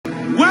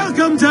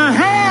Welcome to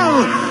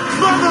hell,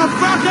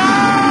 motherfucker!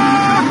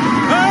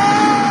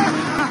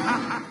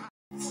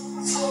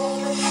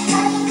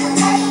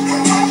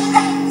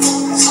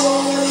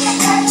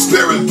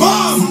 Spirit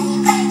bomb,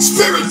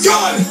 spirit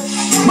gun,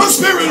 my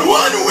spirit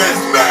one with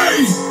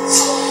me.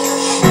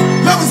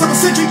 Levels of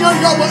ascension none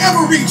of y'all will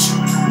ever reach.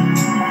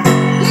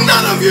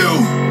 None of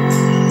you.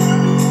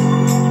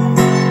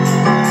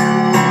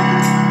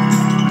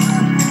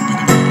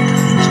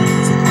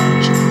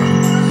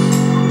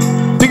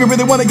 You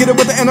really wanna get it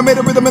with the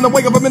animated rhythm in the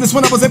wake of a minute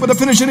when I was able to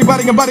finish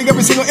anybody, embodying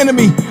every single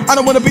enemy. I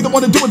don't wanna be the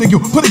one to do it to you,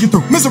 putting you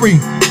through misery.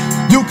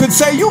 You could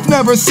say you've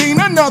never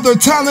seen another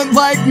talent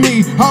like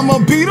me. I'ma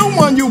be the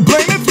one you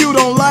blame if you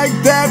don't like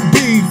that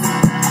beat.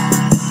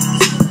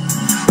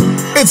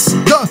 It's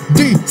the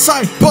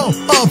disciple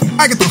of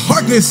Agatha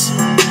Harkness,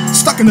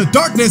 stuck in the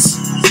darkness.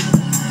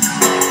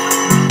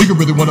 You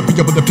really wanna be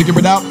able to figure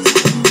it out?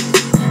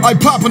 I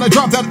pop when I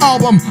drop that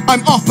album.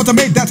 I'm off, but I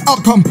made that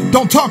outcome.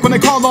 Don't talk when they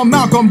call on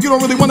Malcolm. You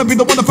don't really want to be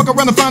the one to fuck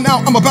around and find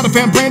out. I'm about to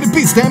fan branded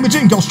beats,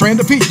 damaging your strand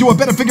of feet. You had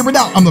better figure it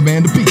out. I'm the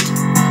man to beat.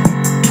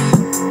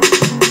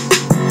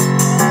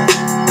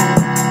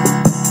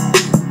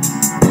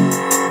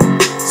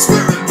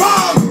 Spirit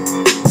bomb,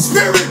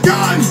 spirit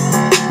gun,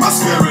 my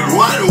spirit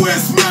one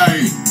with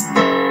me.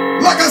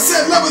 Like I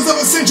said, levels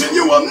of ascension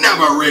you will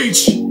never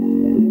reach.